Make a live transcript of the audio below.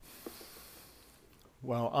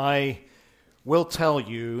Well, I will tell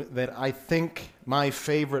you that I think my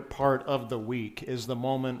favorite part of the week is the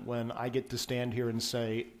moment when I get to stand here and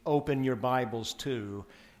say, open your Bibles to,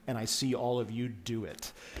 and I see all of you do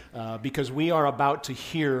it. Because we are about to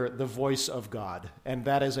hear the voice of God, and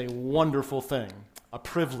that is a wonderful thing, a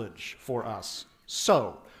privilege for us.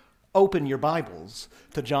 So, open your Bibles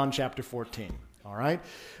to John chapter 14. All right?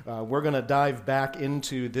 We're going to dive back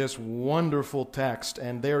into this wonderful text,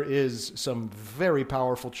 and there is some very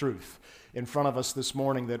powerful truth in front of us this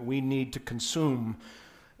morning that we need to consume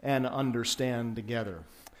and understand together.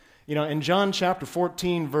 You know, in John chapter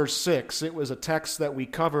 14, verse 6, it was a text that we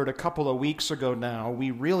covered a couple of weeks ago now. We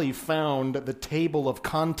really found the table of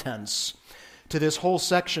contents to this whole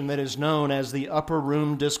section that is known as the Upper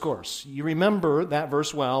Room Discourse. You remember that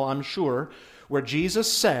verse well, I'm sure, where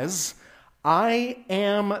Jesus says, I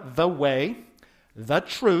am the way, the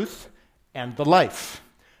truth, and the life.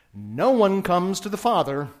 No one comes to the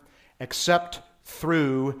Father except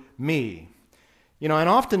through me. You know, and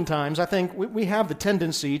oftentimes I think we have the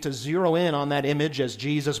tendency to zero in on that image as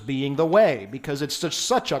Jesus being the way, because it's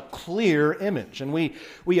such a clear image. And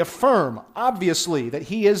we affirm, obviously, that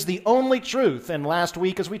he is the only truth. And last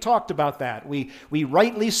week, as we talked about that, we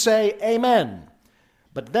rightly say amen.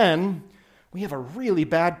 But then we have a really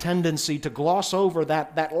bad tendency to gloss over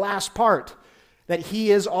that last part, that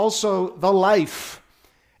he is also the life.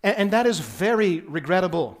 And that is very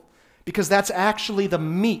regrettable, because that's actually the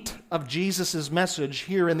meat of Jesus' message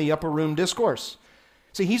here in the Upper Room Discourse.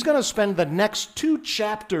 See, he's going to spend the next 2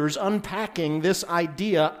 chapters unpacking this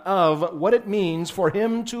idea of what it means for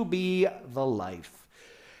him to be the life.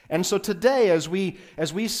 And so today, as we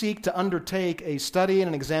seek to undertake a study and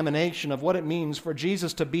an examination of what it means for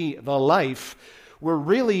Jesus to be the life, we're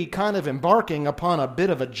really kind of embarking upon a bit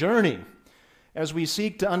of a journey as we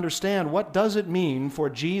seek to understand what does it mean for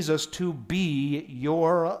Jesus to be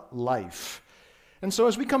your life. And so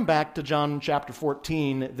as we come back to John chapter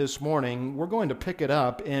 14 this morning, we're going to pick it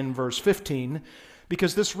up in verse 15,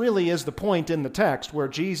 because this really is the point in the text where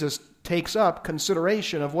Jesus takes up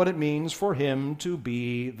consideration of what it means for him to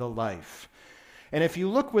be the life. And if you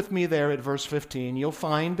look with me there at verse 15, you'll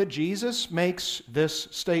find that Jesus makes this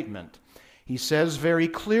statement. He says very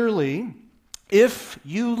clearly, if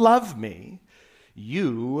you love me,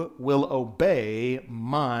 you will obey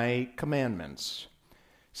my commandments.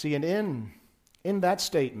 See, and in that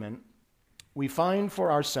statement, we find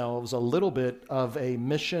for ourselves a little bit of a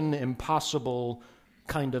Mission Impossible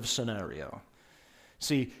kind of scenario.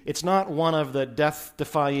 See, it's not one of the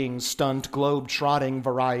death-defying stunt, globe-trotting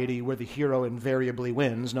variety where the hero invariably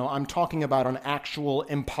wins. No, I'm talking about an actual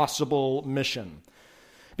impossible mission.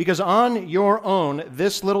 Because on your own,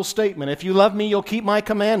 this little statement, if you love me, you'll keep my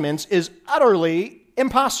commandments, is utterly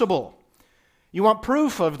impossible. You want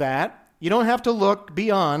proof of that? You don't have to look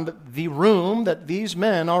beyond the room that these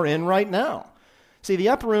men are in right now. See, the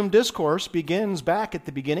Upper Room Discourse begins back at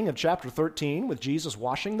the beginning of chapter 13 with Jesus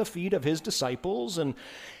washing the feet of his disciples, and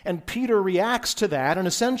Peter reacts to that and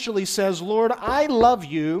essentially says, Lord, I love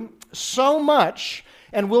you so much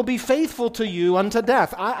and will be faithful to you unto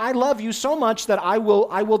death. I love you so much that I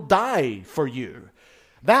will die for you.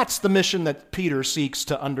 That's the mission that Peter seeks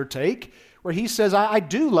to undertake, where he says, I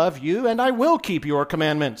do love you and I will keep your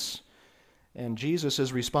commandments. And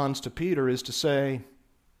Jesus' response to Peter is to say,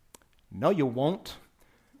 no, you won't,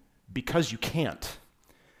 because you can't.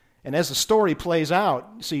 And as the story plays out,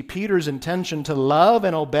 see, Peter's intention to love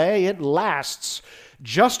and obey, it lasts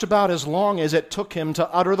just about as long as it took him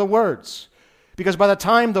to utter the words. Because by the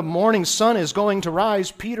time the morning sun is going to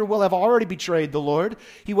rise, Peter will have already betrayed the Lord.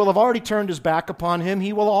 He will have already turned his back upon him.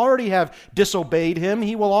 He will already have disobeyed him.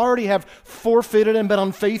 He will already have forfeited and been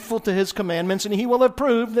unfaithful to his commandments. And he will have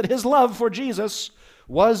proved that his love for Jesus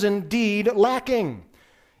was indeed lacking.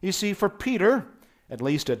 You see, for Peter, at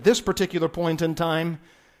least at this particular point in time,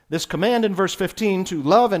 this command in verse 15 to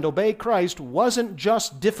love and obey Christ wasn't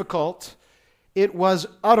just difficult, it was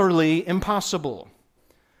utterly impossible.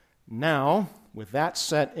 Now, with that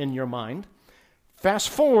set in your mind, fast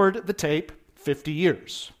forward the tape 50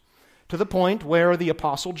 years, to the point where the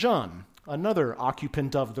Apostle John, another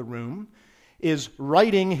occupant of the room, is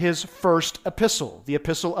writing his first epistle, the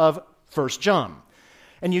epistle of 1 John.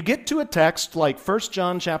 And you get to a text like 1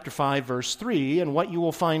 John chapter 5, verse 3, and what you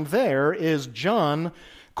will find there is John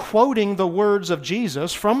quoting the words of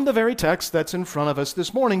Jesus from the very text that's in front of us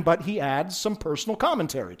this morning, but he adds some personal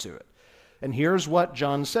commentary to it. And here's what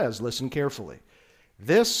John says. Listen carefully.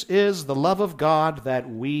 This is the love of God, that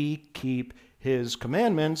we keep his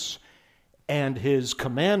commandments, and his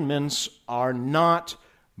commandments are not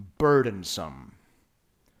burdensome.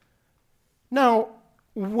 Now,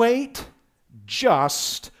 wait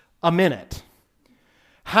just a minute.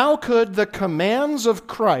 How could the commands of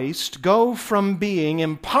Christ go from being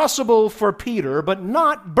impossible for Peter but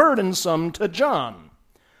not burdensome to John?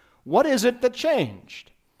 What is it that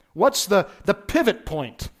changed? What's the pivot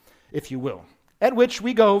point, if you will, at which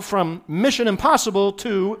we go from mission impossible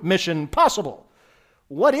to mission possible?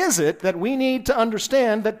 What is it that we need to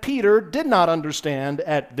understand that Peter did not understand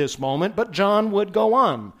at this moment, but John would go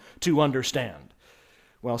on to understand?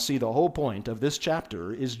 Well, see, the whole point of this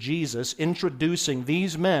chapter is Jesus introducing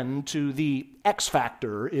these men to the X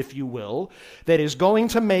factor, if you will, that is going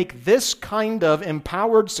to make this kind of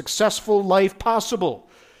empowered, successful life possible.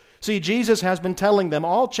 See, Jesus has been telling them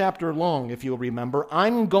all chapter long, if you'll remember,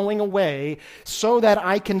 I'm going away so that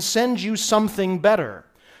I can send you something better.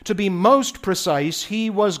 To be most precise, he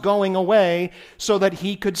was going away so that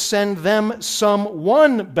he could send them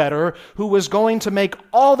someone better who was going to make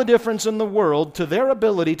all the difference in the world to their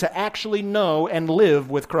ability to actually know and live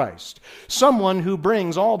with Christ. Someone who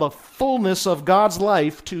brings all the fullness of God's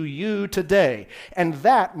life to you today. And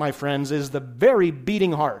that, my friends, is the very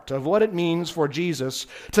beating heart of what it means for Jesus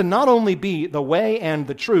to not only be the way and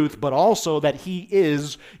the truth, but also that he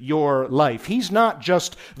is your life. He's not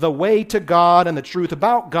just the way to God and the truth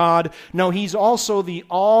about God. No, he's also the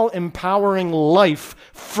all-empowering life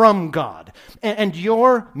from God. And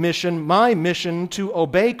your mission, my mission, to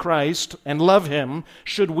obey Christ and love him,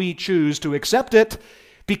 should we choose to accept it,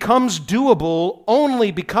 becomes doable only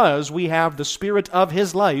because we have the Spirit of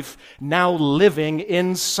his life now living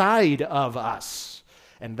inside of us.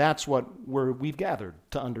 And that's what we've gathered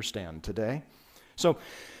to understand today. So,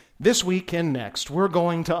 this week and next, we're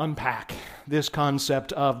going to unpack this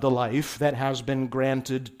concept of the life that has been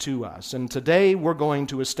granted to us. And today, we're going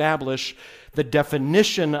to establish the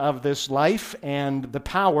definition of this life and the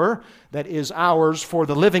power that is ours for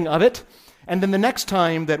the living of it. And then the next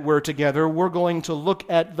time that we're together, we're going to look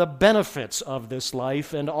at the benefits of this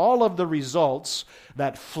life and all of the results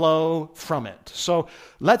that flow from it. So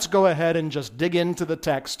let's go ahead and just dig into the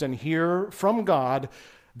text and hear from God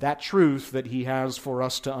that truth that he has for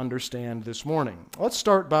us to understand this morning. Let's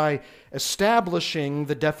start by establishing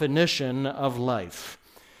the definition of life.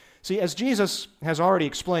 See, as Jesus has already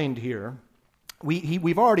explained here,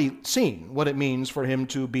 we've already seen what it means for him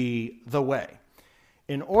to be the way.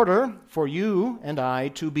 In order for you and I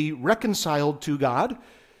to be reconciled to God,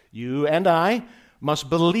 you and I must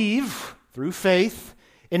believe through faith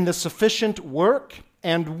in the sufficient work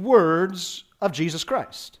and words of Jesus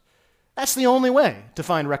Christ. That's the only way to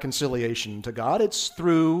find reconciliation to God. It's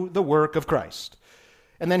through the work of Christ.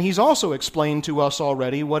 And then he's also explained to us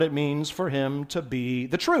already what it means for him to be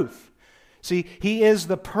the truth. See, he is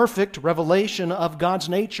the perfect revelation of God's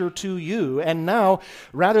nature to you. And now,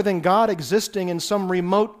 rather than God existing in some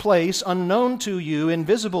remote place, unknown to you,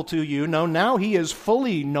 invisible to you, no, now he is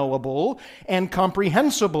fully knowable and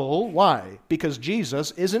comprehensible. Why? Because Jesus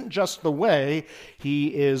isn't just the way, he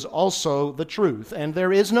is also the truth. And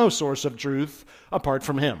there is no source of truth apart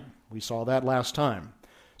from him. We saw that last time.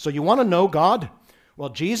 So you want to know God? Well,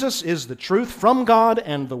 Jesus is the truth from God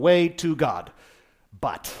and the way to God.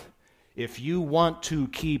 But if you want to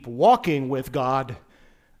keep walking with God,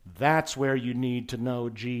 that's where you need to know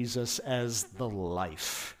Jesus as the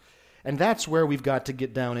life. And that's where we've got to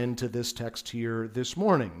get down into this text here this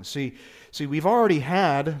morning. See, we've already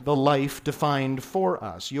had the life defined for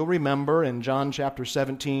us. You'll remember in John chapter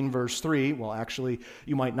 17, verse 3, well, actually,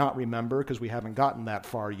 you might not remember because we haven't gotten that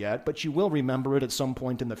far yet, but you will remember it at some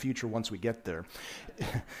point in the future once we get there.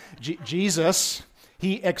 Jesus,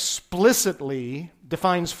 he explicitly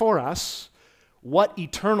defines for us what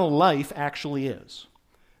eternal life actually is,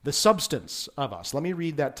 the substance of us. Let me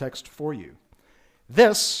read that text for you.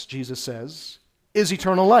 This, Jesus says, is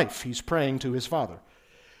eternal life. He's praying to his Father,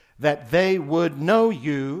 that they would know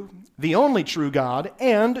you, the only true God,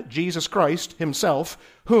 and Jesus Christ himself,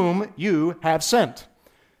 whom you have sent.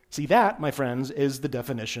 See, that, my friends, is the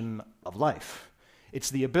definition of life. It's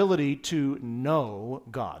the ability to know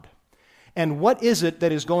God. And what is it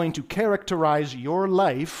that is going to characterize your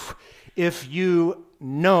life if you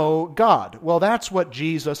know God? Well, that's what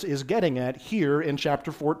Jesus is getting at here in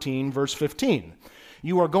chapter 14, verse 15.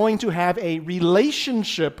 You are going to have a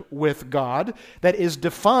relationship with God that is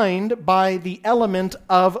defined by the element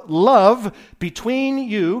of love between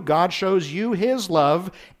you. God shows you his love,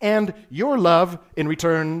 and your love in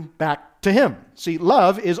return back to him. See,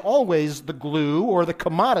 love is always the glue or the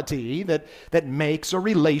commodity that makes a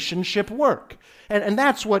relationship work. And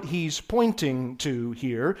that's what he's pointing to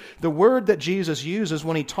here. The word that Jesus uses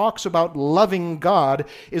when he talks about loving God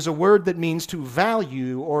is a word that means to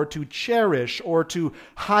value or to cherish or to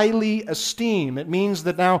highly esteem. It means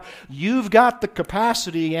that now you've got the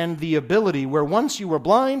capacity and the ability where once you were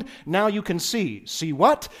blind, now you can see. See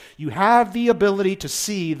what? You have the ability to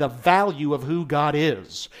see the value of who God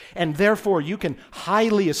is. And therefore you can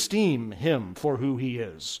highly esteem him for who he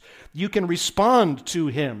is. You can respond to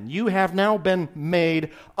him. You have now been made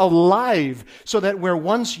alive so that where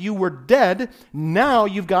once you were dead, now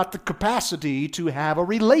you've got the capacity to have a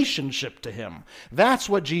relationship to him. That's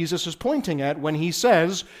what Jesus is pointing at when he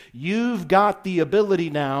says, you've got the ability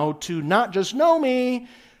now to not just know me,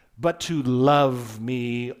 but to love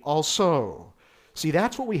me also. See,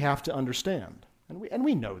 that's what we have to understand. And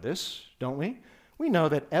we know this, don't we? We know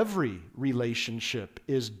that every relationship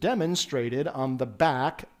is demonstrated on the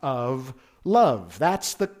back of love.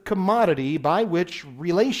 That's the commodity by which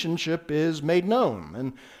relationship is made known.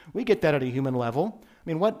 And we get that at a human level. I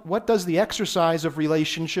mean, what does the exercise of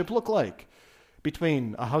relationship look like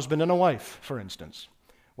between a husband and a wife, for instance?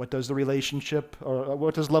 What does the relationship, or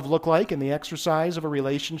what does love look like in the exercise of a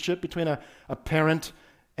relationship between a parent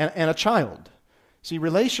and a child? See,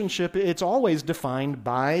 relationship, it's always defined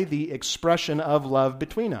by the expression of love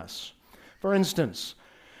between us. For instance,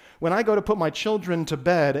 when I go to put my children to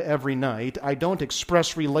bed every night, I don't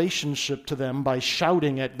express relationship to them by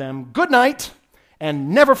shouting at them, "Good night,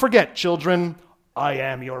 and never forget, children, I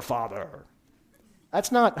am your father."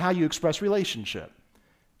 That's not how you express relationship.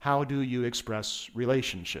 How do you express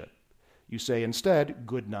relationship? You say instead,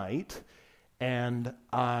 "Good night, and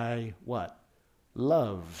I," what?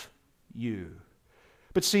 "Love you."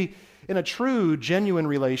 But see, in a true, genuine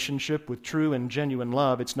relationship with true and genuine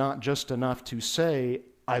love, it's not just enough to say,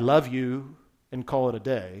 "I love you," and call it a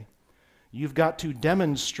day. You've got to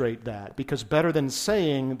demonstrate that, because better than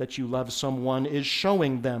saying that you love someone is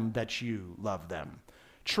showing them that you love them.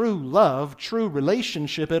 True love, true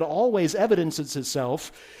relationship, it always evidences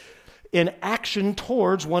itself in action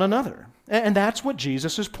towards one another. And that's what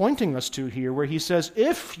Jesus is pointing us to here, where he says,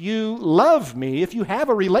 if you love me, if you have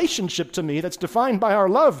a relationship to me that's defined by our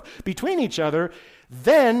love between each other,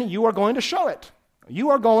 then you are going to show it. You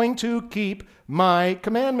are going to keep my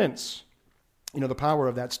commandments. You know, the power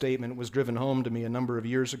of that statement was driven home to me a number of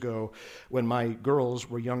years ago when my girls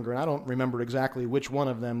were younger. And I don't remember exactly which one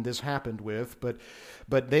of them this happened with,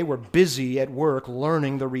 but they were busy at work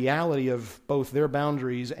learning the reality of both their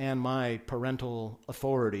boundaries and my parental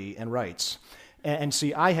authority and rights. And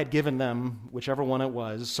see, I had given them, whichever one it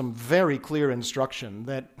was, some very clear instruction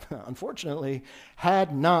that, unfortunately,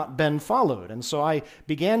 had not been followed. And so I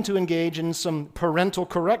began to engage in some parental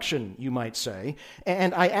correction, you might say.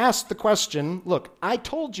 And I asked the question, look, I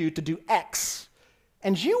told you to do X,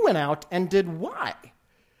 and you went out and did Y.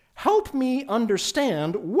 Help me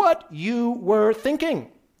understand what you were thinking.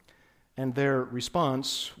 And their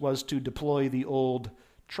response was to deploy the old,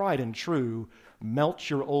 tried and true, melt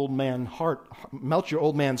your old man's heart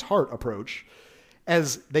approach,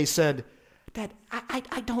 as they said, "Dad,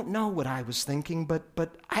 I don't know what I was thinking, but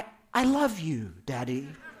I love you, Daddy."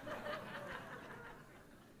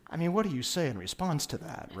 I mean, what do you say in response to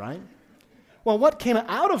that, right? Well, what came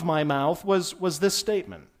out of my mouth was this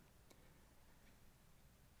statement.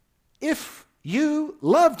 If you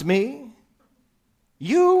loved me,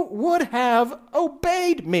 you would have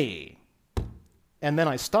obeyed me. And then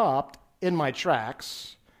I stopped in my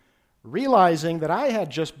tracks, realizing that I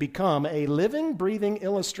had just become a living, breathing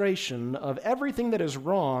illustration of everything that is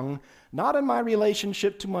wrong, not in my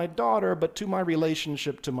relationship to my daughter, but to my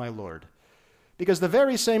relationship to my Lord. Because the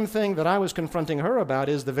very same thing that I was confronting her about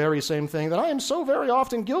is the very same thing that I am so very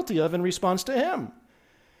often guilty of in response to him.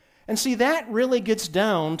 And see, that really gets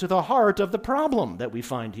down to the heart of the problem that we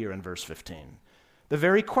find here in verse 15. The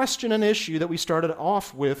very question and issue that we started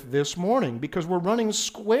off with this morning, because we're running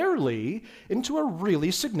squarely into a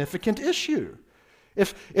really significant issue.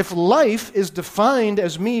 If life is defined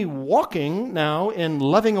as me walking now in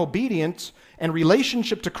loving obedience and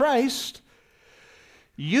relationship to Christ,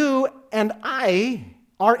 you and I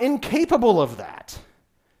are incapable of that.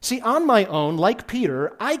 See, on my own, like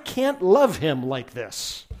Peter, I can't love him like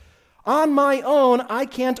this. On my own, I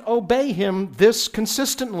can't obey him this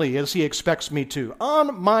consistently as he expects me to.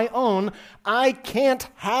 On my own, I can't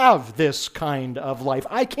have this kind of life.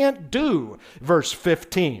 I can't do verse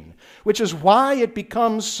 15, which is why it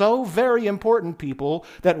becomes so very important, people,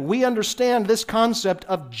 that we understand this concept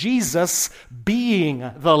of Jesus being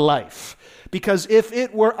the life. because if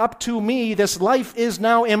it were up to me, this life is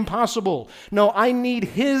now impossible. No, I need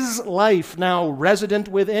his life now resident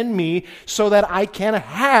within me so that I can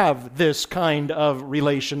have this kind of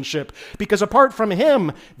relationship. Because apart from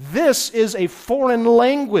him, this is a foreign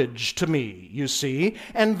language to me, you see.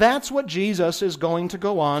 And that's what Jesus is going to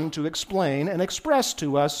go on to explain and express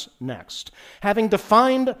to us next. Having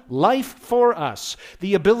defined life for us,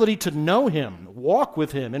 the ability to know him, walk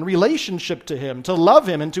with him, in relationship to him, to love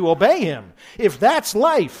him, and to obey him. If that's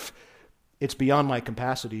life, it's beyond my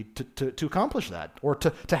capacity to accomplish that, or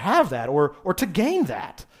to have that, or to gain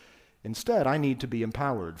that. Instead, I need to be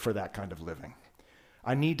empowered for that kind of living.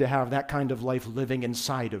 I need to have that kind of life living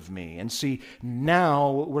inside of me. And see,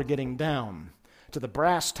 now we're getting down to the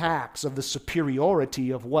brass tacks of the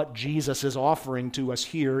superiority of what Jesus is offering to us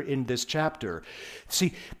here in this chapter.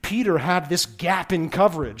 See, Peter had this gap in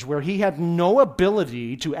coverage where he had no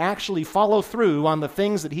ability to actually follow through on the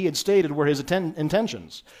things that he had stated were his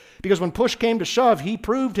intentions. Because when push came to shove, he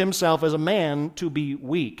proved himself as a man to be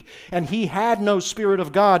weak. And he had no Spirit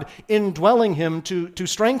of God indwelling him to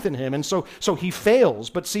strengthen him. And so he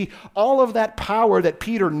fails. But see, all of that power that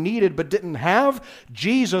Peter needed but didn't have,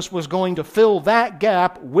 Jesus was going to fill that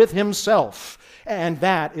gap with himself. And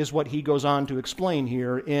that is what he goes on to explain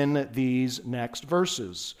here in these next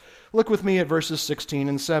verses. Look with me at verses 16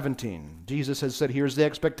 and 17. Jesus has said, here's the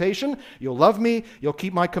expectation. You'll love me, you'll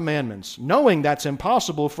keep my commandments. Knowing that's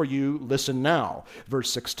impossible for you, listen now. Verse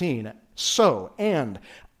 16. And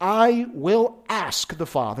I will ask the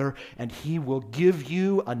Father, and he will give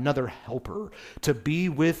you another helper to be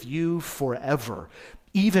with you forever.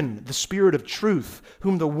 Even the Spirit of truth,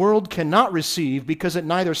 whom the world cannot receive because it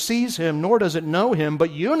neither sees him nor does it know him,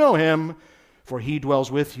 but you know him, for he dwells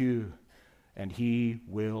with you, and he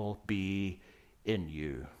will be in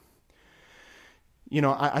you. You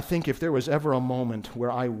know, I think if there was ever a moment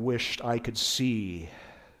where I wished I could see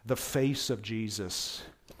the face of Jesus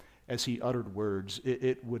as he uttered words,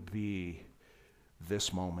 it would be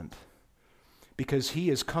this moment. Because he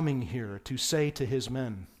is coming here to say to his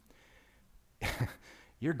men,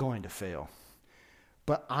 you're going to fail,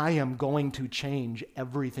 but I am going to change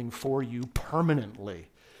everything for you permanently.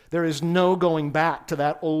 There is no going back to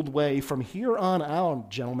that old way. From here on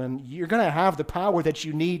out, gentlemen, you're going to have the power that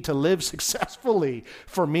you need to live successfully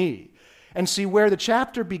for me. And see, where the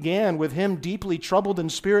chapter began with him deeply troubled in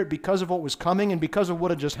spirit because of what was coming and because of what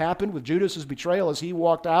had just happened with Judas' betrayal as he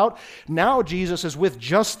walked out, now Jesus is with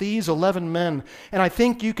just these 11 men. And I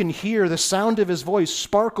think you can hear the sound of his voice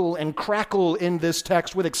sparkle and crackle in this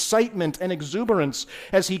text with excitement and exuberance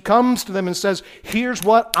as he comes to them and says, here's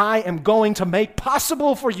what I am going to make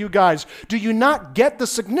possible for you guys. Do you not get the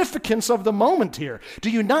significance of the moment here? Do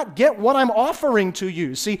you not get what I'm offering to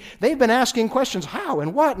you? See, they've been asking questions, how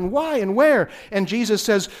and what and why and where? And Jesus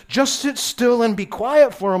says, just sit still and be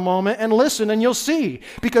quiet for a moment and listen and you'll see.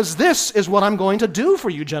 Because this is what I'm going to do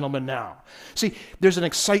for you gentlemen now. See, there's an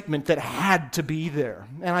excitement that had to be there.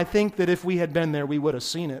 And I think that if we had been there, we would have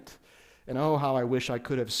seen it. And oh, how I wish I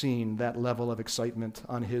could have seen that level of excitement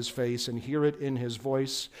on his face and hear it in his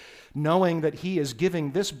voice, knowing that he is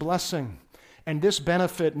giving this blessing and this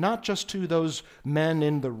benefit not just to those men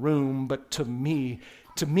in the room, but to me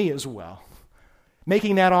as well.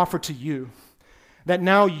 Making that offer to you, that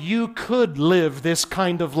now you could live this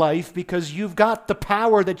kind of life because you've got the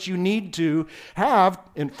power that you need to have,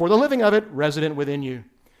 and for the living of it, resident within you.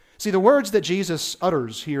 See, the words that Jesus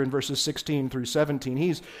utters here in verses 16 through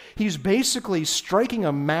 17, he's basically striking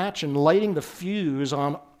a match and lighting the fuse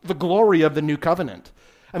on the glory of the new covenant.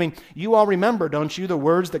 I mean, you all remember, don't you, the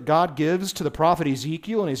words that God gives to the prophet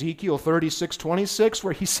Ezekiel in Ezekiel 36:26,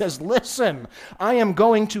 where he says, listen, I am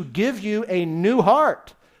going to give you a new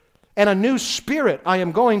heart and a new spirit I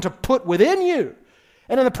am going to put within you.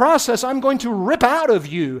 And in the process, I'm going to rip out of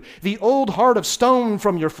you the old heart of stone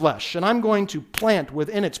from your flesh, and I'm going to plant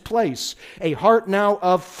within its place a heart now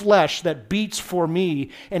of flesh that beats for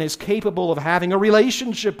me and is capable of having a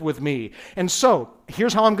relationship with me. And so,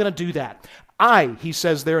 here's how I'm going to do that. I, he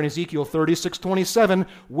says there in Ezekiel 36:27,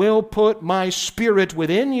 will put my spirit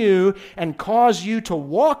within you and cause you to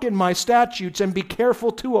walk in my statutes and be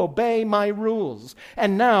careful to obey my rules.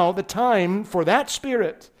 And now the time for that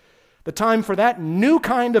spirit, the time for that new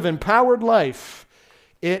kind of empowered life,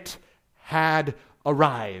 it had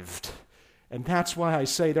arrived. And that's why I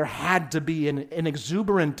say there had to be an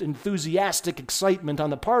exuberant, enthusiastic excitement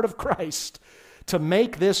on the part of Christ to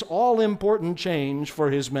make this all-important change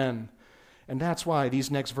for his men. And that's why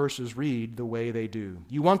these next verses read the way they do.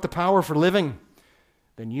 You want the power for living?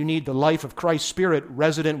 Then you need the life of Christ's Spirit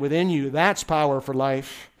resident within you. That's power for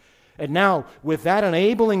life. And now, with that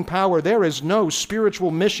enabling power, there is no spiritual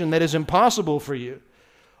mission that is impossible for you.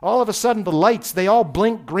 All of a sudden, the lights, they all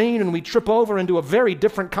blink green, and we trip over into a very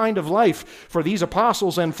different kind of life for these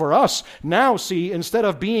apostles and for us. Now, see, instead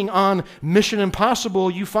of being on mission impossible,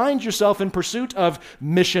 you find yourself in pursuit of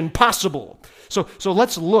mission possible. So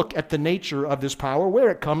let's look at the nature of this power, where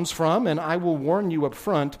it comes from, and I will warn you up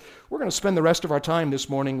front, we're going to spend the rest of our time this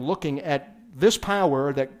morning looking at this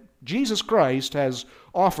power that Jesus Christ has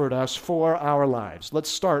offered us for our lives. Let's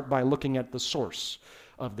start by looking at the source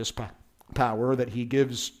of this power that he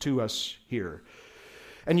gives to us here.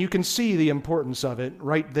 And you can see the importance of it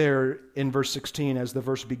right there in verse 16 as the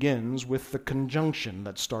verse begins with the conjunction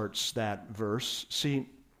that starts that verse. See,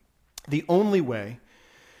 the only way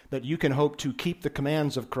that you can hope to keep the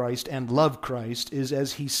commands of Christ and love Christ is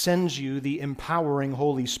as he sends you the empowering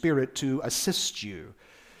Holy Spirit to assist you.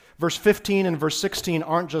 Verse 15 and verse 16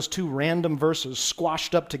 aren't just two random verses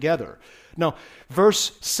squashed up together. No,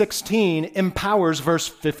 verse 16 empowers verse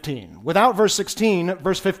 15. Without verse 16,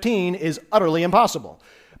 verse 15 is utterly impossible.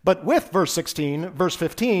 But with verse 16, verse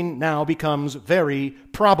 15 now becomes very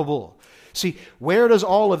probable. See, where does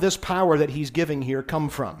all of this power that he's giving here come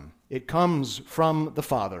from? It comes from the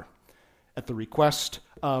Father at the request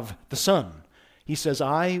of the Son. He says,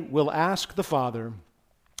 I will ask the Father,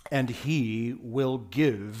 and he will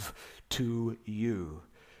give to you.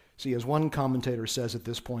 See, as one commentator says at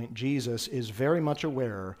this point, Jesus is very much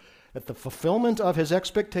aware that the fulfillment of his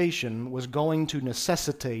expectation was going to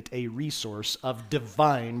necessitate a resource of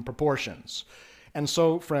divine proportions. And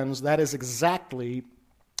so, friends, that is exactly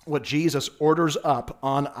what Jesus orders up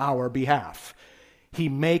on our behalf. He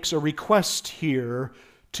makes a request here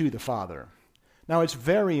to the Father. Now, it's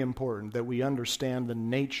very important that we understand the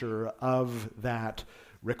nature of that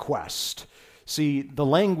request. See, the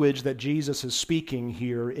language that Jesus is speaking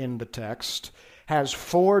here in the text has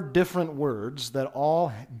 4 different words that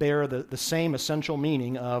all bear the same essential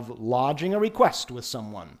meaning of lodging a request with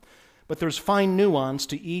someone. But there's fine nuance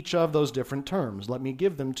to each of those different terms. Let me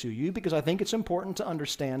give them to you because I think it's important to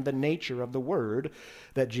understand the nature of the word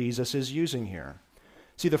that Jesus is using here.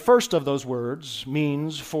 See, the first of those words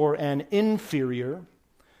means for an inferior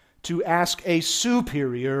to ask a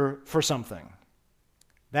superior for something.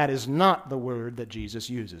 That is not the word that Jesus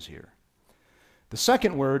uses here. The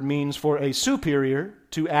second word means for a superior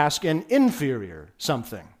to ask an inferior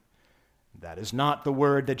something. That is not the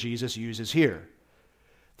word that Jesus uses here.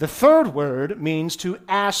 The third word means to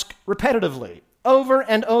ask repetitively, over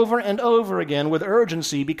and over and over again with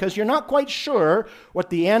urgency because you're not quite sure what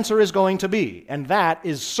the answer is going to be. And that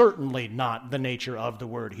is certainly not the nature of the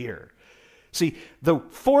word here. See, the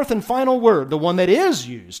fourth and final word, the one that is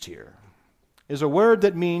used here, is a word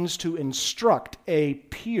that means to instruct a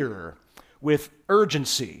peer with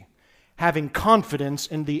urgency, having confidence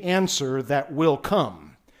in the answer that will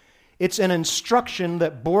come. It's an instruction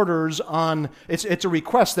that borders on, it's a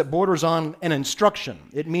request that borders on an instruction.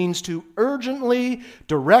 It means to urgently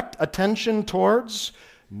direct attention towards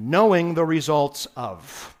knowing the results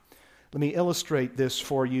of. Let me illustrate this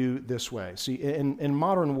for you this way. See, in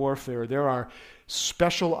modern warfare, there are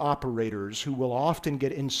special operators who will often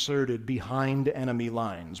get inserted behind enemy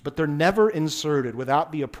lines, but they're never inserted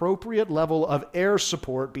without the appropriate level of air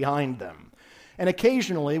support behind them. And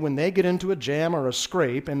occasionally, when they get into a jam or a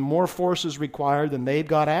scrape and more force is required than they've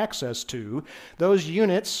got access to, those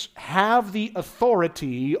units have the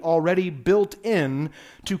authority already built in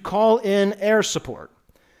to call in air support.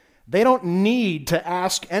 They don't need to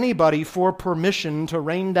ask anybody for permission to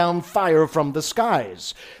rain down fire from the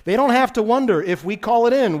skies. They don't have to wonder if we call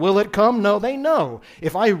it in, will it come? No, they know.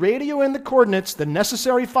 If I radio in the coordinates, the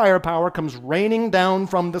necessary firepower comes raining down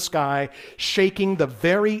from the sky, shaking the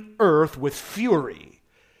very earth with fury.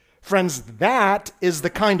 Friends, that is the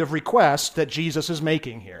kind of request that Jesus is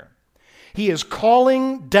making here. He is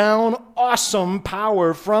calling down awesome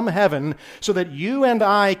power from heaven so that you and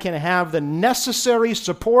I can have the necessary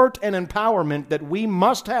support and empowerment that we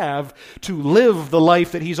must have to live the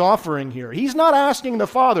life that he's offering here. He's not asking the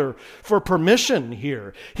Father for permission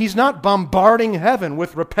here. He's not bombarding heaven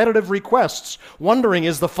with repetitive requests, wondering,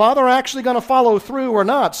 is the Father actually going to follow through or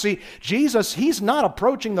not? See, Jesus, he's not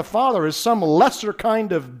approaching the Father as some lesser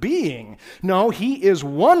kind of being. No, he is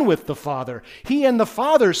one with the Father. He and the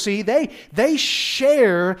Father, see, they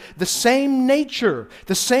share the same nature,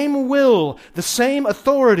 the same will, the same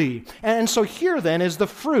authority. And so here then is the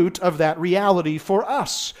fruit of that reality for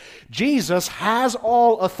us. Jesus has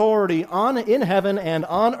all authority in heaven and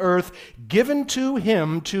on earth given to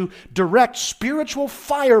him to direct spiritual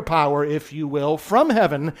firepower, if you will, from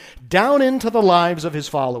heaven down into the lives of his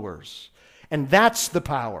followers. And that's the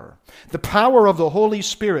power of the Holy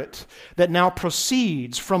Spirit that now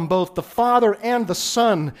proceeds from both the Father and the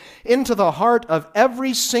Son into the heart of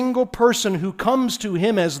every single person who comes to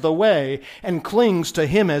him as the way and clings to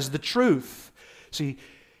him as the truth. See,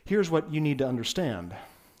 here's what you need to understand,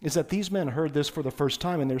 is that these men heard this for the first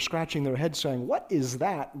time and they're scratching their heads saying, what is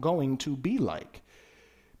that going to be like?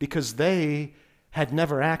 Because they had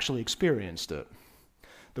never actually experienced it.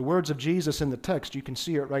 The words of Jesus in the text, you can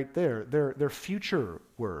see it right there. They're future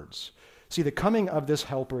words. See, the coming of this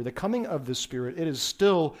helper, the coming of the Spirit, it is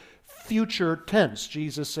still future tense.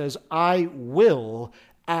 Jesus says, I will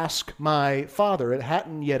ask my Father. It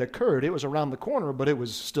hadn't yet occurred. It was around the corner, but it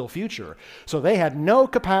was still future. So they had no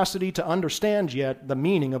capacity to understand yet the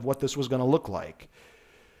meaning of what this was going to look like.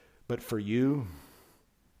 But for you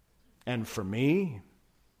and for me,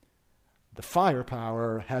 the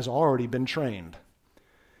firepower has already been trained.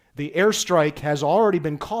 The airstrike has already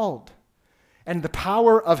been called. And the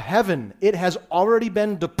power of heaven, it has already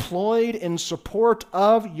been deployed in support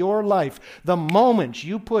of your life. The moment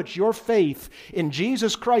you put your faith in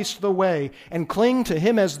Jesus Christ the way and cling to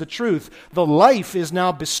him as the truth, the life is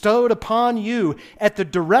now bestowed upon you at the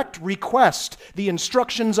direct request, the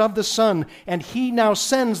instructions of the Son, and he now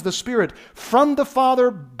sends the Spirit from the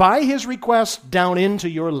Father by his request down into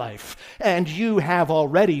your life. And you have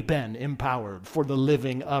already been empowered for the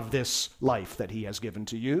living of this life that he has given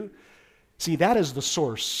to you. See, that is the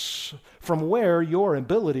source from where your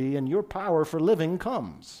ability and your power for living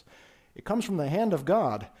comes. It comes from the hand of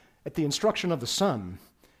God at the instruction of the Son,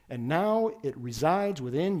 and now it resides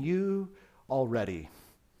within you already.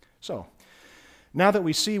 So, now that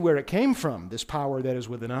we see where it came from, this power that is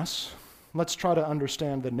within us, let's try to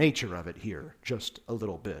understand the nature of it here just a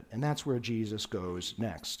little bit. And that's where Jesus goes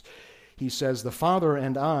next. He says, the Father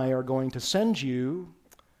and I are going to send you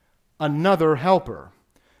another helper.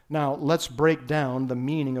 Now, let's break down the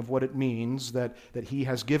meaning of what it means that he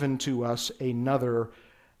has given to us another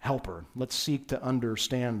helper. Let's seek to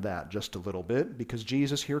understand that just a little bit, because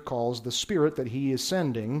Jesus here calls the Spirit that he is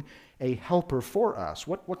sending a helper for us.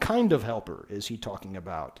 What kind of helper is he talking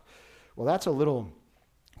about? Well, that's a little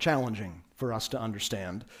challenging for us to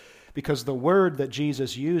understand, because the word that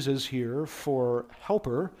Jesus uses here for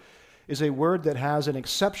helper is a word that has an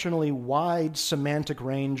exceptionally wide semantic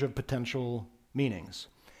range of potential meanings.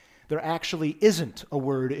 There actually isn't a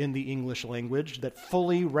word in the English language that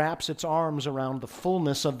fully wraps its arms around the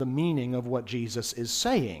fullness of the meaning of what Jesus is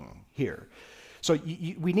saying here. So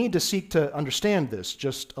we need to seek to understand this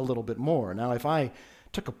just a little bit more. Now, if I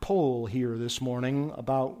took a poll here this morning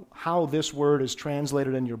about how this word is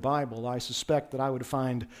translated in your Bible, I suspect that I would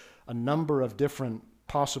find a number of different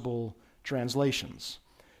possible translations.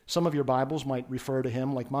 Some of your Bibles might refer to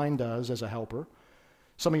him, like mine does, as a helper.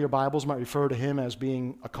 Some of your Bibles might refer to him as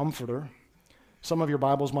being a comforter. Some of your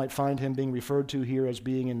Bibles might find him being referred to here as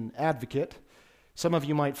being an advocate. Some of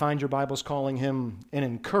you might find your Bibles calling him an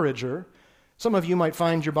encourager. Some of you might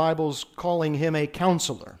find your Bibles calling him a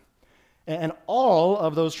counselor. And all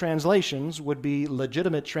of those translations would be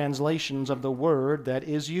legitimate translations of the word that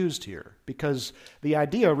is used here, because the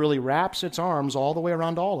idea really wraps its arms all the way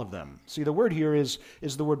around all of them. See, the word here is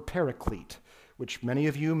the word paraclete, which many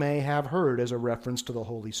of you may have heard as a reference to the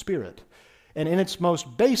Holy Spirit. And in its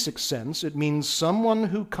most basic sense, it means someone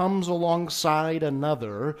who comes alongside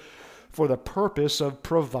another for the purpose of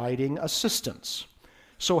providing assistance.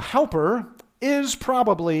 So helper is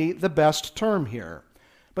probably the best term here.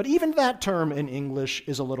 But even that term in English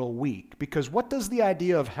is a little weak, because what does the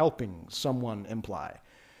idea of helping someone imply?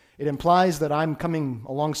 It implies that I'm coming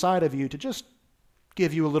alongside of you to just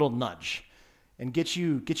give you a little nudge and get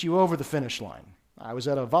you over the finish line. I was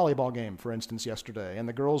at a volleyball game, for instance, yesterday, and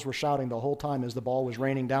the girls were shouting the whole time as the ball was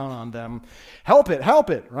raining down on them, help it,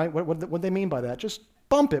 right? What do they mean by that? Just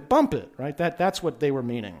bump it, right? That's what they were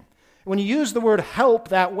meaning. When you use the word help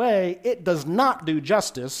that way, it does not do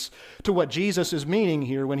justice to what Jesus is meaning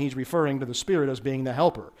here when he's referring to the Spirit as being the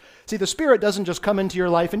helper. See, the Spirit doesn't just come into your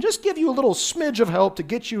life and just give you a little smidge of help to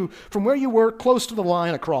get you from where you were close to the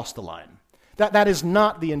line across the line. That is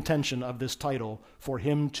not the intention of this title, for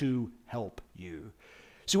him to help you.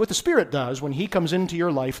 See, what the Spirit does when he comes into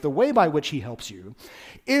your life, the way by which he helps you,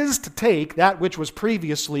 is to take that which was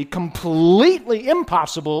previously completely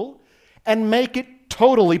impossible and make it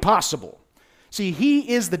totally possible. See,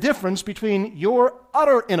 he is the difference between your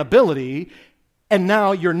utter inability and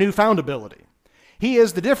now your newfound ability. He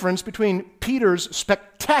is the difference between Peter's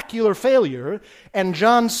spectacular failure and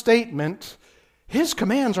John's statement, his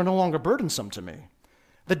commands are no longer burdensome to me.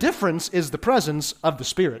 The difference is the presence of the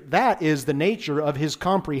Spirit. That is the nature of his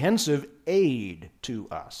comprehensive aid to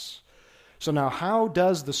us. So now, how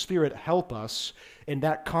does the Spirit help us in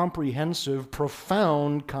that comprehensive,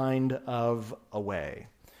 profound kind of a way?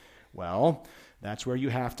 Well, that's where you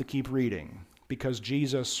have to keep reading, because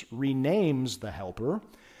Jesus renames the Helper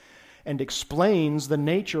and explains the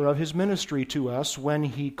nature of his ministry to us when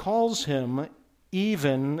he calls him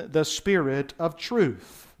even the Spirit of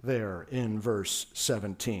truth, there in verse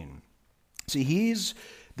 17. See, he's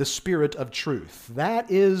the Spirit of truth. That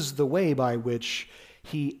is the way by which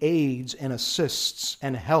he aids and assists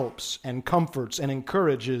and helps and comforts and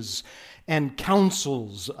encourages and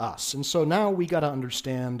counsels us. And so now we got to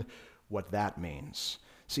understand what that means.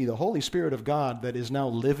 See, the Holy Spirit of God that is now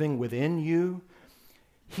living within you,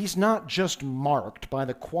 he's not just marked by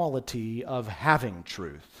the quality of having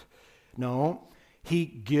truth. No, he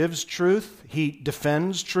gives truth, he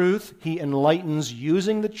defends truth, he enlightens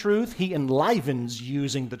using the truth, he enlivens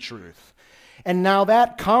using the truth. And now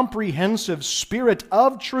that comprehensive Spirit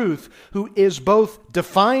of truth, who is both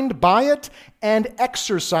defined by it and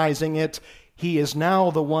exercising it, he is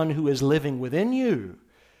now the one who is living within you.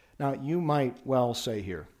 Now, you might well say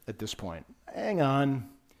here at this point, hang on,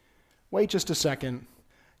 wait just a second.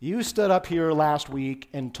 You stood up here last week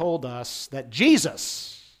and told us that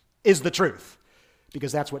Jesus is the truth,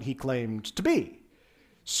 because that's what he claimed to be.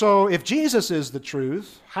 So if Jesus is the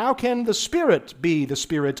truth, how can the Spirit be the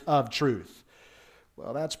Spirit of truth?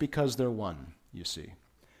 Well, that's because they're one, you see.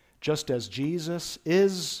 Just as Jesus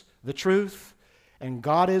is the truth, and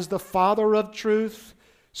God is the Father of truth,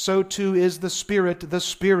 so too is the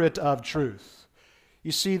Spirit of truth.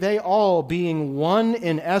 You see, they all, being one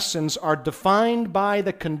in essence, are defined by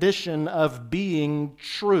the condition of being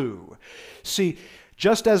true. See,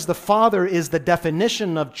 just as the Father is the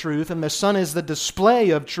definition of truth and the Son is the display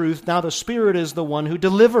of truth, now the Spirit is the one who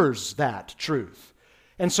delivers that truth.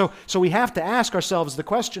 And so we have to ask ourselves the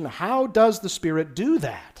question, how does the Spirit do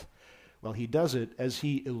that? Well, he does it as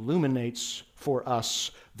he illuminates for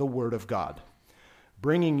us the Word of God,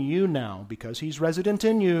 bringing you now, because he's resident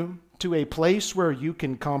in you, to a place where you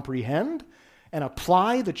can comprehend and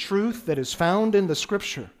apply the truth that is found in the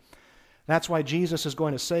Scripture. That's why Jesus is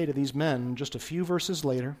going to say to these men just a few verses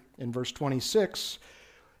later, in verse 26,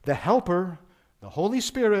 the Helper, the Holy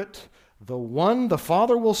Spirit, the one the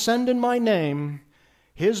Father will send in my name,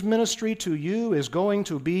 his ministry to you is going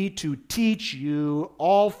to be to teach you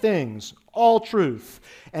all things, all truth,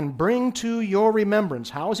 and bring to your remembrance.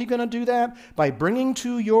 How is he going to do that? By bringing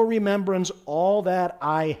to your remembrance all that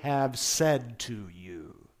I have said to you.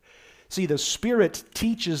 See, the Spirit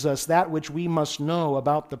teaches us that which we must know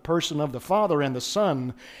about the person of the Father and the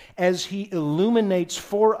Son as he illuminates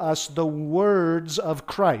for us the words of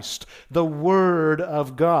Christ, the Word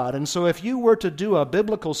of God. And so if you were to do a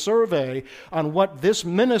biblical survey on what this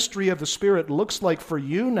ministry of the Spirit looks like for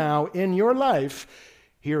you now in your life,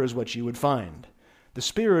 here is what you would find. The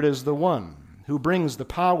Spirit is the one who brings the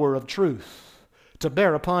power of truth to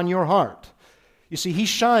bear upon your heart. You see, he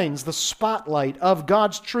shines the spotlight of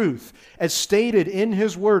God's truth as stated in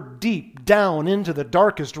his word deep down into the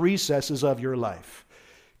darkest recesses of your life,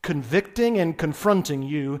 convicting and confronting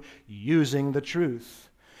you using the truth.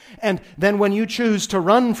 And then when you choose to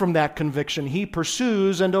run from that conviction, he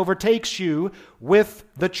pursues and overtakes you with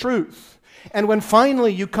the truth. And when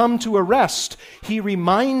finally you come to a rest, he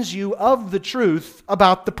reminds you of the truth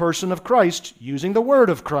about the person of Christ using the word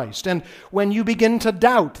of Christ. And when you begin to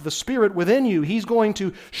doubt the Spirit within you, he's going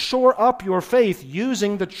to shore up your faith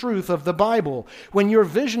using the truth of the Bible. When your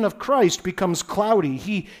vision of Christ becomes cloudy,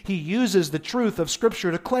 he uses the truth of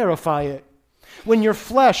Scripture to clarify it. When your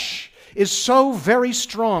flesh is so very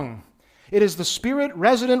strong, it is the Spirit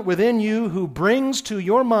resident within you who brings to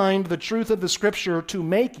your mind the truth of the Scripture to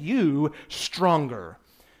make you stronger.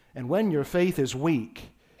 And when your faith is weak,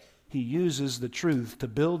 he uses the truth to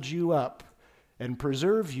build you up and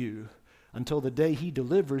preserve you until the day he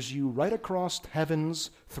delivers you right across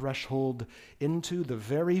heaven's threshold into the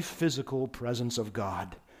very physical presence of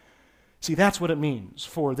God. See, that's what it means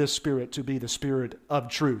for this Spirit to be the Spirit of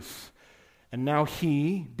truth. And now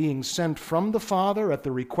he, being sent from the Father at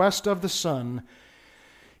the request of the Son,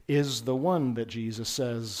 is the one that Jesus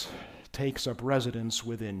says takes up residence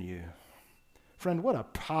within you. Friend, what a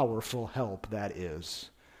powerful help that is.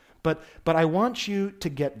 But I want you to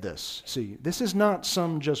get this. See, this is not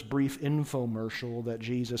some just brief infomercial that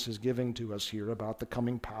Jesus is giving to us here about the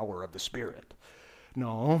coming power of the Spirit.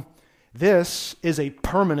 No, this is a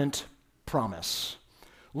permanent promise.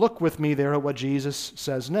 Look with me there at what Jesus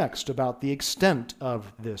says next about the extent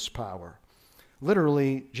of this power.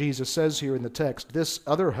 Literally, Jesus says here in the text, this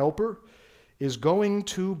other helper is going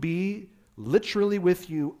to be literally with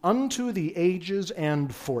you unto the ages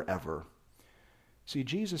and forever. See,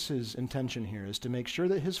 Jesus' intention here is to make sure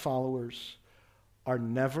that his followers are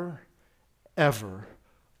never, ever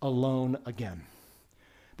alone again.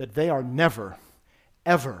 That they are never,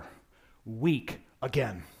 ever weak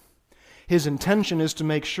again. His intention is to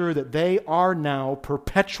make sure that they are now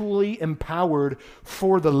perpetually empowered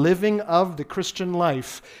for the living of the Christian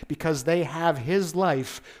life because they have his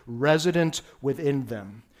life resident within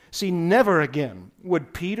them. See, never again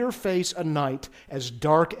would Peter face a night as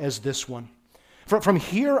dark as this one. From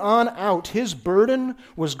here on out, his burden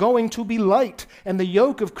was going to be light, and the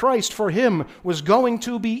yoke of Christ for him was going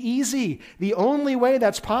to be easy. The only way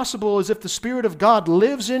that's possible is if the Spirit of God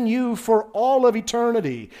lives in you for all of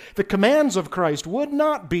eternity. The commands of Christ would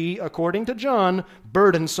not be, according to John,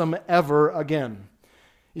 burdensome ever again.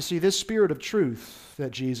 You see, this Spirit of truth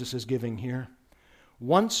that Jesus is giving here,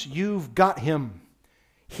 once you've got him,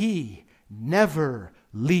 he never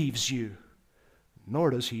leaves you, nor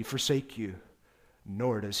does he forsake you.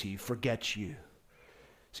 Nor does he forget you.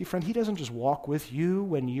 See, friend, he doesn't just walk with you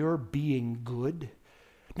when you're being good.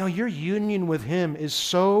 No, your union with him is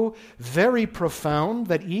so very profound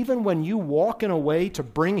that even when you walk in a way to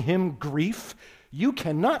bring him grief, you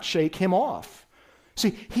cannot shake him off.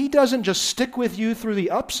 See, he doesn't just stick with you through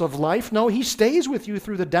the ups of life. No, he stays with you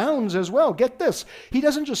through the downs as well. Get this. He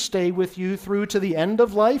doesn't just stay with you through to the end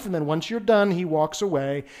of life, and then once you're done, he walks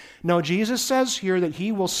away. No, Jesus says here that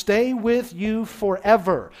he will stay with you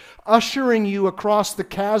forever, ushering you across the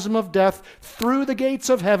chasm of death through the gates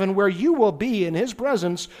of heaven, where you will be in his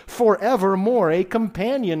presence forevermore, a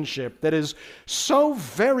companionship that is so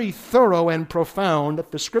very thorough and profound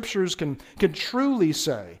that the Scriptures can truly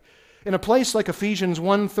say, in a place like Ephesians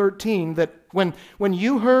 1:13, that when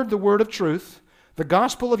you heard the word of truth, the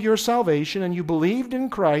gospel of your salvation, and you believed in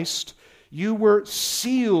Christ, you were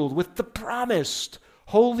sealed with the promised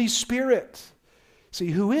Holy Spirit. See,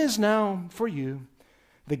 who is now for you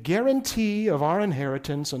the guarantee of our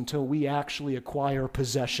inheritance until we actually acquire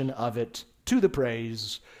possession of it to the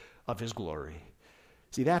praise of his glory.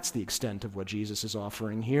 See, that's the extent of what Jesus is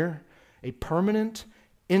offering here, a permanent,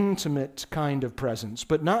 intimate kind of presence,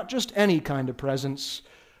 but not just any kind of presence,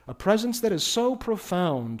 a presence that is so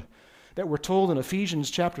profound that we're told in Ephesians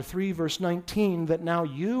chapter 3, verse 19, that now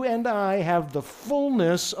you and I have the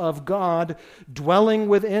fullness of God dwelling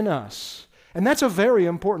within us. And that's a very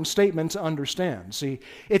important statement to understand. See,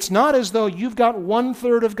 it's not as though you've got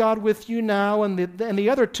 1/3 of God with you now and the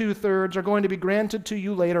other 2/3 are going to be granted to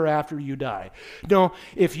you later after you die. No,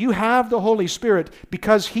 if you have the Holy Spirit,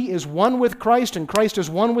 because he is one with Christ and Christ is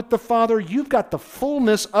one with the Father, you've got the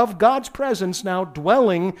fullness of God's presence now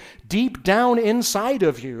dwelling deep down inside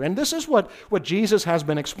of you. And this is what Jesus has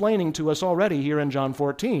been explaining to us already here in John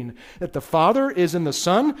 14, that the Father is in the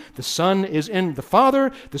Son is in the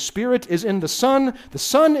Father, the Spirit is in the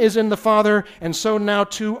Son is in the Father, and so now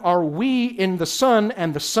too are we in the Son,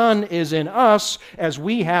 and the Son is in us as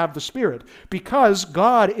we have the Spirit. Because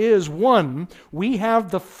God is one, we have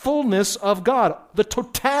the fullness of God, the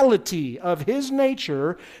totality of his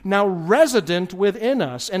nature now resident within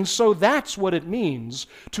us. And so that's what it means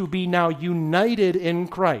to be now united in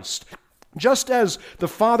Christ. Just as the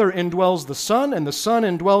Father indwells the Son and the Son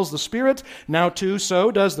indwells the Spirit, now too so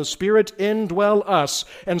does the Spirit indwell us.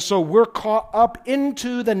 And so we're caught up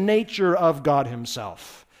into the nature of God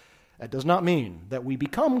himself. That does not mean that we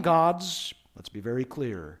become gods. Let's be very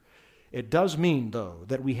clear. It does mean, though,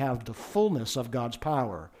 that we have the fullness of God's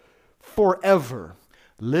power forever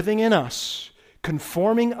living in us,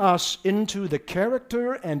 conforming us into the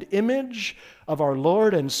character and image of our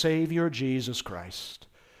Lord and Savior Jesus Christ.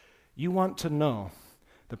 You want to know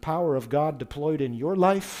the power of God deployed in your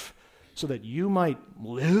life so that you might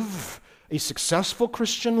live a successful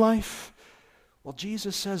Christian life? Well,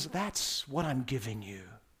 Jesus says, that's what I'm giving you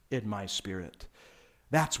in my Spirit.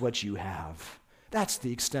 That's what you have. That's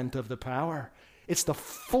the extent of the power. It's the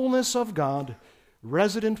fullness of God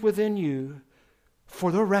resident within you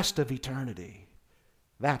for the rest of eternity.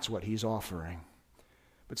 That's what he's offering.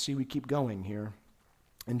 But see, we keep going here.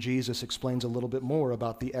 And Jesus explains a little bit more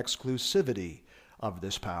about the exclusivity of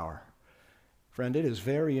this power. Friend, it is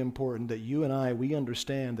very important that you and I, we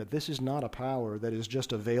understand that this is not a power that is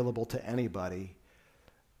just available to anybody.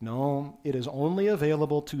 No, it is only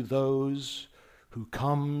available to those who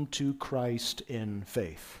come to Christ in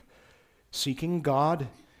faith, seeking God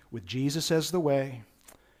with Jesus as the way,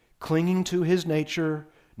 clinging to his nature,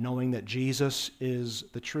 knowing that Jesus is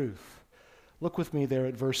the truth. Look with me there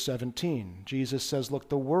at verse 17. Jesus says, look,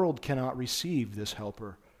 the world cannot receive this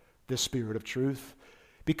helper, this Spirit of truth,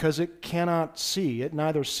 because it cannot see. It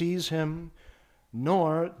neither sees him,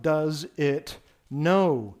 nor does it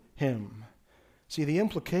know him. See, the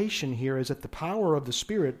implication here is that the power of the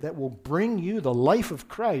Spirit that will bring you the life of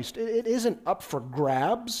Christ, it isn't up for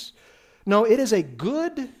grabs. No, it is a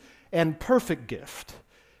good and perfect gift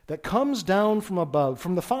that comes down from above,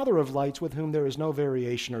 from the Father of lights, with whom there is no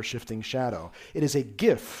variation or shifting shadow. It is a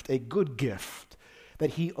gift, a good gift, that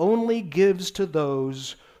he only gives to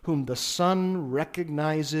those whom the Son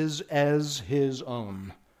recognizes as his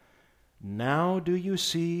own. Now do you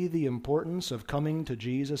see the importance of coming to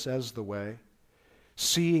Jesus as the way?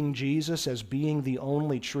 Seeing Jesus as being the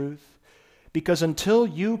only truth? Because until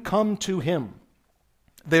you come to him,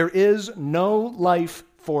 there is no life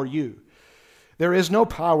for you. There is no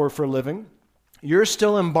power for living. You're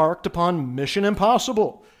still embarked upon mission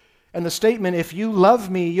impossible. And the statement, if you love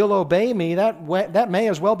me, you'll obey me, that may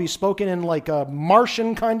as well be spoken in like a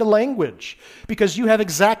Martian kind of language, because you have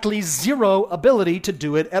exactly zero ability to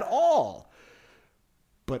do it at all.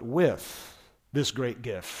 But with this great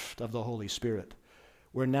gift of the Holy Spirit,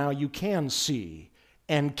 where now you can see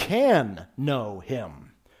and can know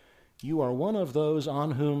him, you are one of those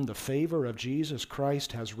on whom the favor of Jesus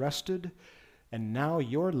Christ has rested, and now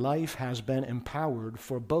your life has been empowered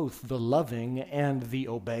for both the loving and the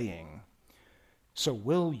obeying. So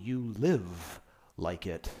will you live like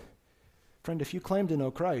it? Friend, if you claim to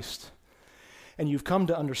know Christ, and you've come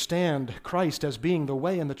to understand Christ as being the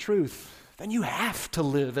way and the truth, then you have to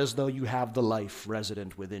live as though you have the life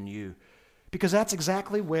resident within you, because that's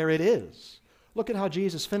exactly where it is. Look at how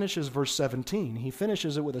Jesus finishes verse 17. He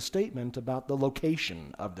finishes it with a statement about the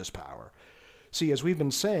location of this power. See, as we've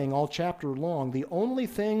been saying all chapter long, the only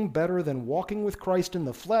thing better than walking with Christ in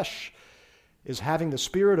the flesh is having the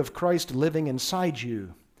Spirit of Christ living inside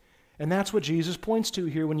you. And that's what Jesus points to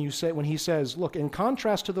here when he says, look, in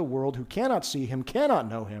contrast to the world who cannot see him, cannot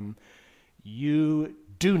know him, you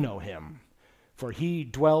do know him, for he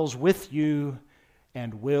dwells with you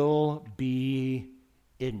and will be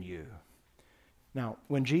in you. Now,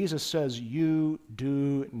 when Jesus says you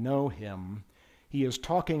do know him, he is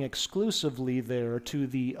talking exclusively there to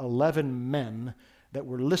the 11 men that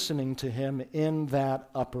were listening to him in that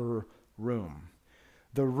upper room.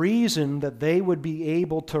 The reason that they would be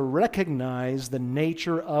able to recognize the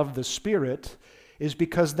nature of the Spirit is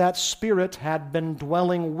because that Spirit had been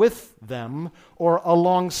dwelling with them or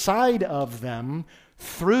alongside of them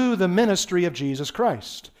through the ministry of Jesus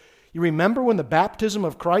Christ. You remember when the baptism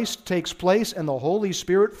of Christ takes place and the Holy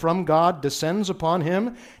Spirit from God descends upon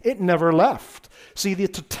him? It never left. See, the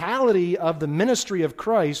totality of the ministry of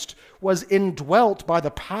Christ was indwelt by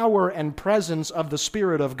the power and presence of the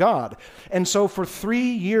Spirit of God. And so for 3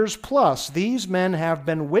 years plus, these men have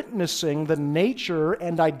been witnessing the nature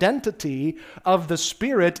and identity of the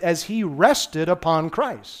Spirit as he rested upon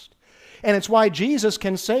Christ. And it's why Jesus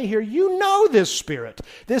can say here, you know this Spirit.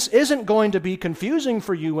 This isn't going to be confusing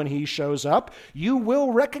for you when he shows up. You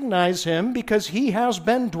will recognize him because he has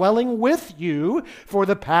been dwelling with you for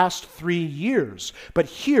the past 3 years. But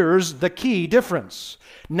here's the key difference.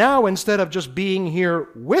 Now, instead of just being here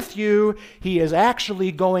with you, he is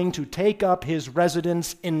actually going to take up his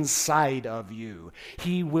residence inside of you.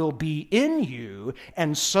 He will be in you,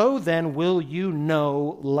 and so then will you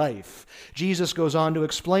know life. Jesus goes on to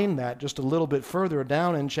explain that just a little bit further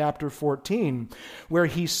down in chapter 14, where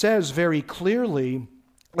he says very clearly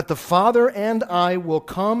that the Father and I will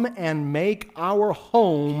come and make our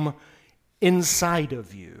home inside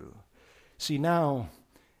of you. See, now,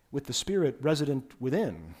 with the Spirit resident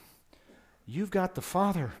within, you've got the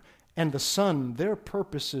Father and the Son, their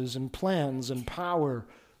purposes and plans and power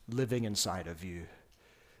living inside of you.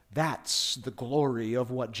 That's the glory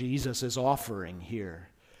of what Jesus is offering here.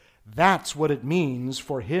 That's what it means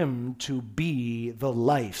for him to be the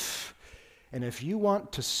life. And if you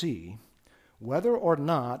want to see whether or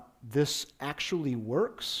not this actually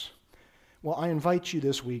works, well, I invite you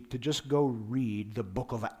this week to just go read the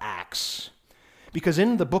book of Acts. Because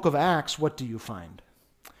in the book of Acts, what do you find?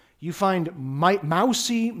 You find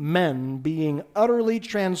mousy men being utterly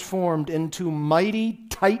transformed into mighty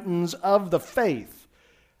titans of the faith.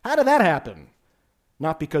 How did that happen?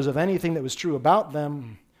 Not because of anything that was true about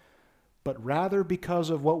them, but rather because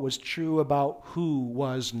of what was true about who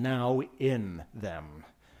was now in them.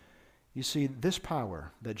 You see, this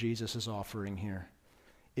power that Jesus is offering here,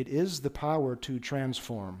 it is the power to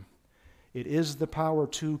transform. It is the power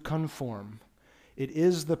to conform. It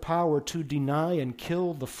is the power to deny and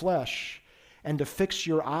kill the flesh and to fix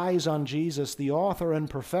your eyes on Jesus, the author and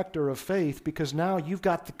perfecter of faith, because now you've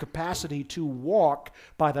got the capacity to walk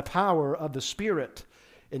by the power of the Spirit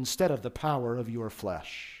instead of the power of your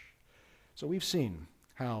flesh. So we've seen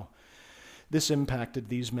how this impacted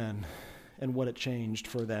these men. and what it changed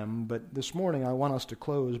for them. But this morning I want us to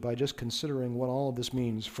close by just considering what all of this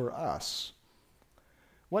means for us.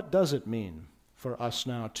 What does it mean for us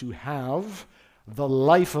now to have the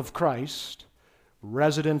life of Christ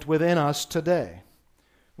resident within us today?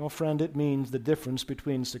 Well, friend, it means the difference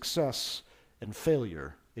between success and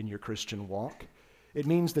failure in your Christian walk. It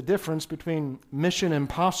means the difference between mission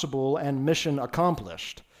impossible and mission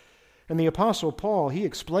accomplished. And the Apostle Paul, he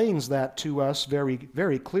explains that to us very,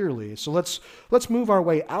 very clearly. So let's move our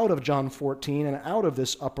way out of John 14 and out of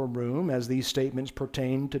this upper room as these statements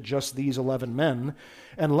pertain to just these 11 men.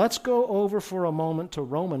 And let's go over for a moment to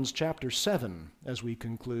Romans chapter 7 as we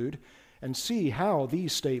conclude and see how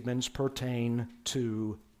these statements pertain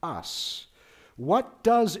to us. What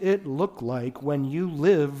does it look like when you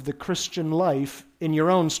live the Christian life in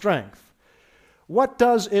your own strength? What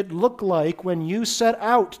does it look like when you set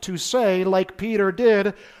out to say, like Peter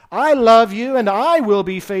did, I love you and I will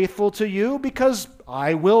be faithful to you because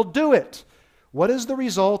I will do it? What is the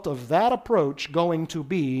result of that approach going to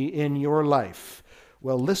be in your life?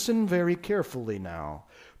 Well, listen very carefully now.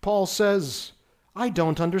 Paul says, I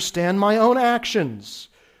don't understand my own actions.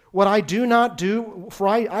 What I do not do, for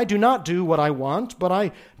I do not do what I want, but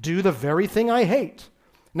I do the very thing I hate.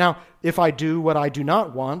 Now, if I do what I do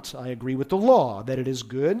not want, I agree with the law that it is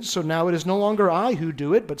good, so now it is no longer I who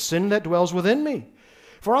do it, but sin that dwells within me.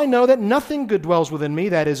 For I know that nothing good dwells within me,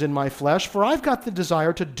 that is in my flesh, for I've got the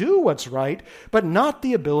desire to do what's right, but not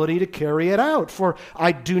the ability to carry it out. For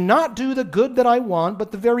I do not do the good that I want,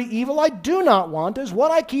 but the very evil I do not want is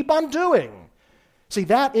what I keep on doing. See,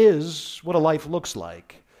 that is what a life looks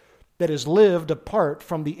like that is lived apart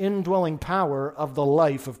from the indwelling power of the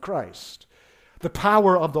life of Christ, the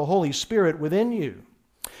power of the Holy Spirit within you.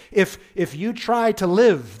 If you try to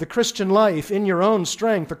live the Christian life in your own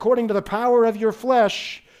strength, according to the power of your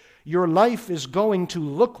flesh, your life is going to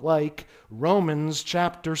look like Romans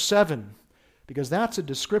chapter 7, because that's a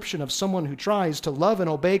description of someone who tries to love and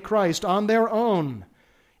obey Christ on their own,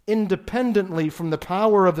 independently from the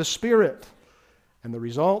power of the Spirit. And the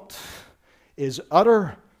result is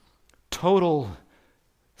utter, total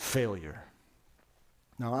failure.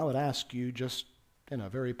 Now, I would ask you just in a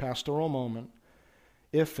very pastoral moment,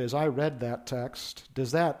 if, as I read that text,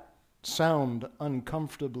 does that sound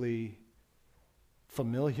uncomfortably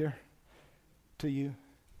familiar to you?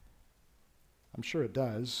 I'm sure it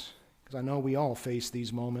does, because I know we all face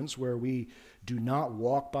these moments where we do not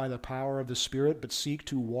walk by the power of the Spirit, but seek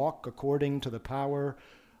to walk according to the power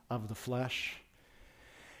of the flesh.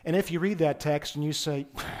 And if you read that text and you say,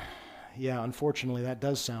 yeah, unfortunately, that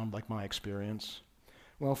does sound like my experience.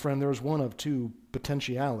 Well, friend, there's one of two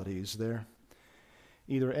potentialities there.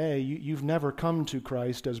 Either A, you've never come to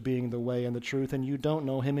Christ as being the way and the truth, and you don't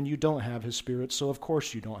know him and you don't have his Spirit, so of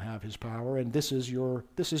course you don't have his power, and this is your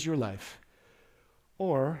life.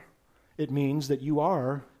 Or it means that you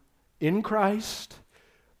are in Christ,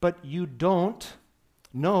 but you don't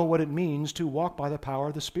know what it means to walk by the power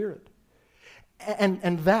of the Spirit.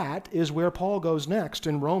 And that is where Paul goes next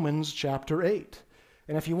in Romans chapter 8.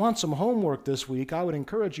 And if you want some homework this week, I would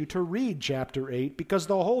encourage you to read chapter 8, because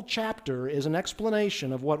the whole chapter is an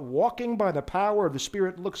explanation of what walking by the power of the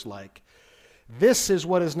Spirit looks like. This is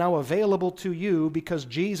what is now available to you because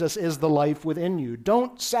Jesus is the life within you.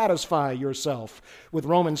 Don't satisfy yourself with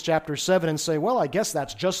Romans chapter 7 and say, well, I guess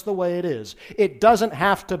that's just the way it is. It doesn't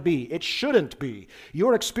have to be. It shouldn't be.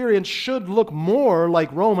 Your experience should look more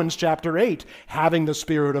like Romans chapter 8, having the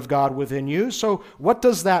Spirit of God within you. So what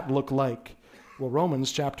does that look like? Well,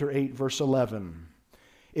 Romans chapter 8, verse 11.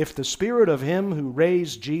 If the Spirit of him who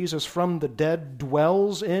raised Jesus from the dead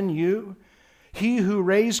dwells in you, he who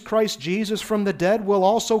raised Christ Jesus from the dead will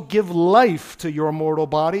also give life to your mortal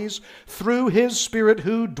bodies through his Spirit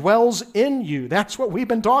who dwells in you. That's what we've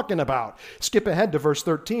been talking about. Skip ahead to verse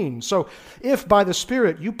 13. So if by the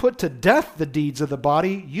Spirit you put to death the deeds of the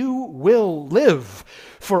body, you will live.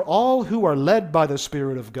 For all who are led by the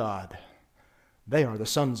Spirit of God, they are the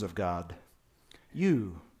sons of God.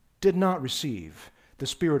 You did not receive the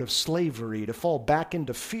spirit of slavery to fall back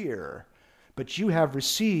into fear, but you have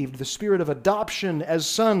received the Spirit of adoption as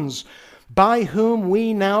sons, by whom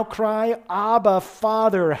we now cry, Abba,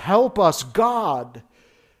 Father, help us, God.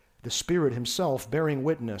 The Spirit himself bearing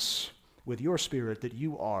witness with your spirit that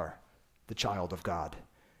you are the child of God.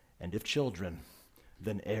 And if children,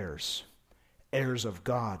 then heirs, heirs of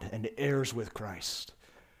God and heirs with Christ,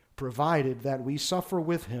 provided that we suffer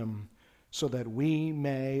with him, so that we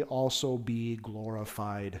may also be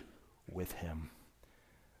glorified with him.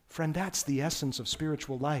 Friend, that's the essence of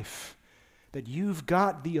spiritual life, that you've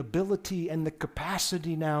got the ability and the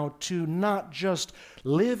capacity now to not just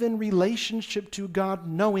live in relationship to God,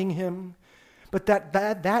 knowing him, but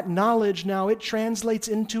that knowledge now, it translates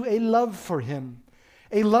into a love for him.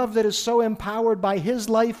 A love that is so empowered by his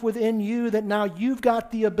life within you that now you've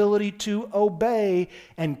got the ability to obey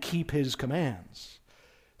and keep his commands.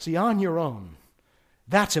 See, on your own,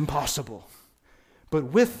 that's impossible. But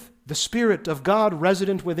with the Spirit of God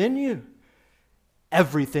resident within you,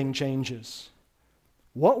 everything changes.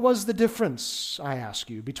 What was the difference, I ask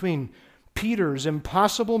you, between Peter's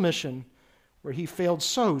impossible mission, where he failed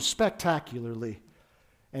so spectacularly,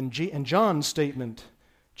 and John's statement,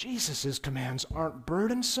 Jesus' commands aren't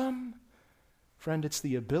burdensome? Friend, it's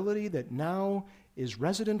the ability that now is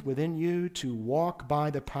resident within you to walk by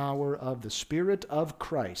the power of the Spirit of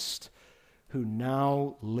Christ, who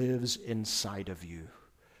now lives inside of you.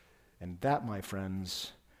 And that, my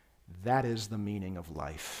friends, that is the meaning of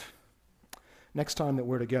life. Next time that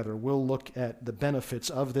we're together, we'll look at the benefits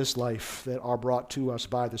of this life that are brought to us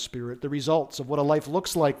by the Spirit, the results of what a life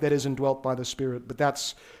looks like that is indwelt by the Spirit, but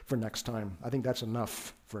that's for next time. I think that's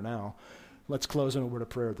enough for now. Let's close in a word of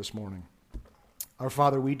prayer this morning. Our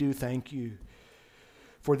Father, we do thank you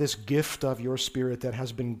for this gift of your Spirit that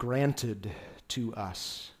has been granted to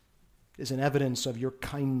us. It is an evidence of your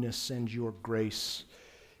kindness and your grace.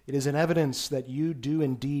 It is an evidence that you do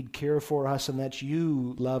indeed care for us and that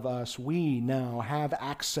you love us. We now have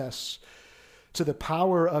access to the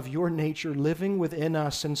power of your nature living within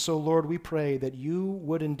us. And so, Lord, we pray that you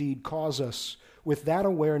would indeed cause us with that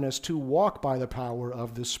awareness to walk by the power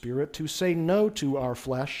of the Spirit, to say no to our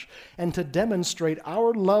flesh, and to demonstrate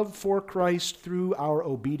our love for Christ through our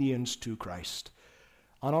obedience to Christ.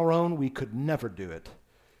 On our own, we could never do it.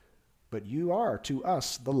 But you are to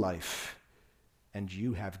us the life, and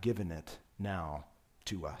you have given it now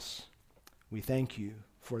to us. We thank you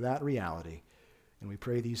for that reality, and we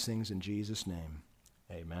pray these things in Jesus' name.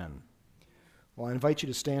 Amen. Well, I invite you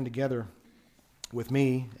to stand together with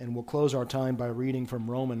me, and we'll close our time by reading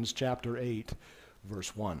from Romans chapter 8,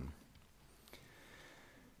 verse 1.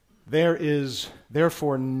 There is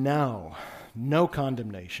therefore now no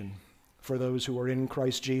condemnation for those who are in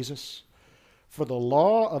Christ Jesus. For the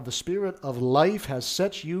law of the Spirit of life has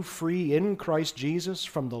set you free in Christ Jesus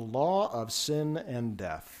from the law of sin and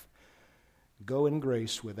death. Go in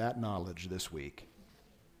grace with that knowledge this week.